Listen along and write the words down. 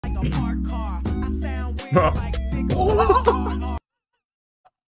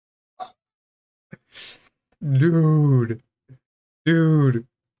Dude, dude,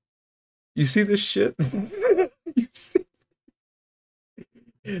 you see this shit? You see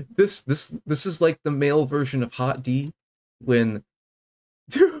this is like the male version of Hot D when,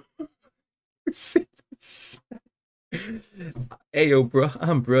 dude, you see this shit? Hey yo, bro,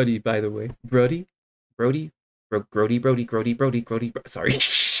 I'm Brody, by the way. Brody, Brody. Sorry.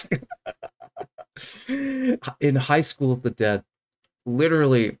 In High School of the Dead,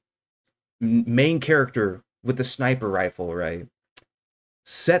 literally, main character with the sniper rifle, right,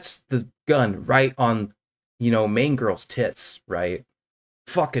 sets the gun right on, main girl's tits, right?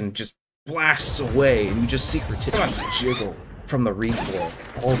 Fucking just blasts away, and you just see her tits jiggle from the recoil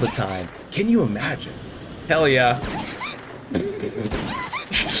all the time. Can you imagine? Hell yeah.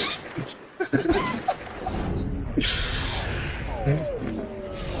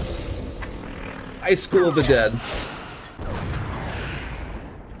 High School of the Dead.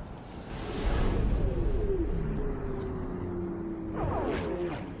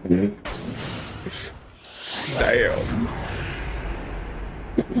 Damn.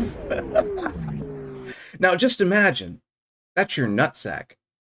 Now just imagine, that's your nutsack.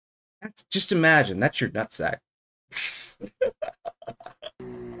 Just imagine, that's your nutsack.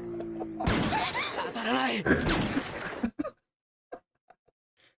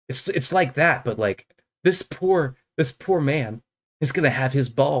 It's like that, but like this poor man is gonna have his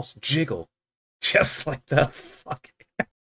balls jiggle just like the fuck.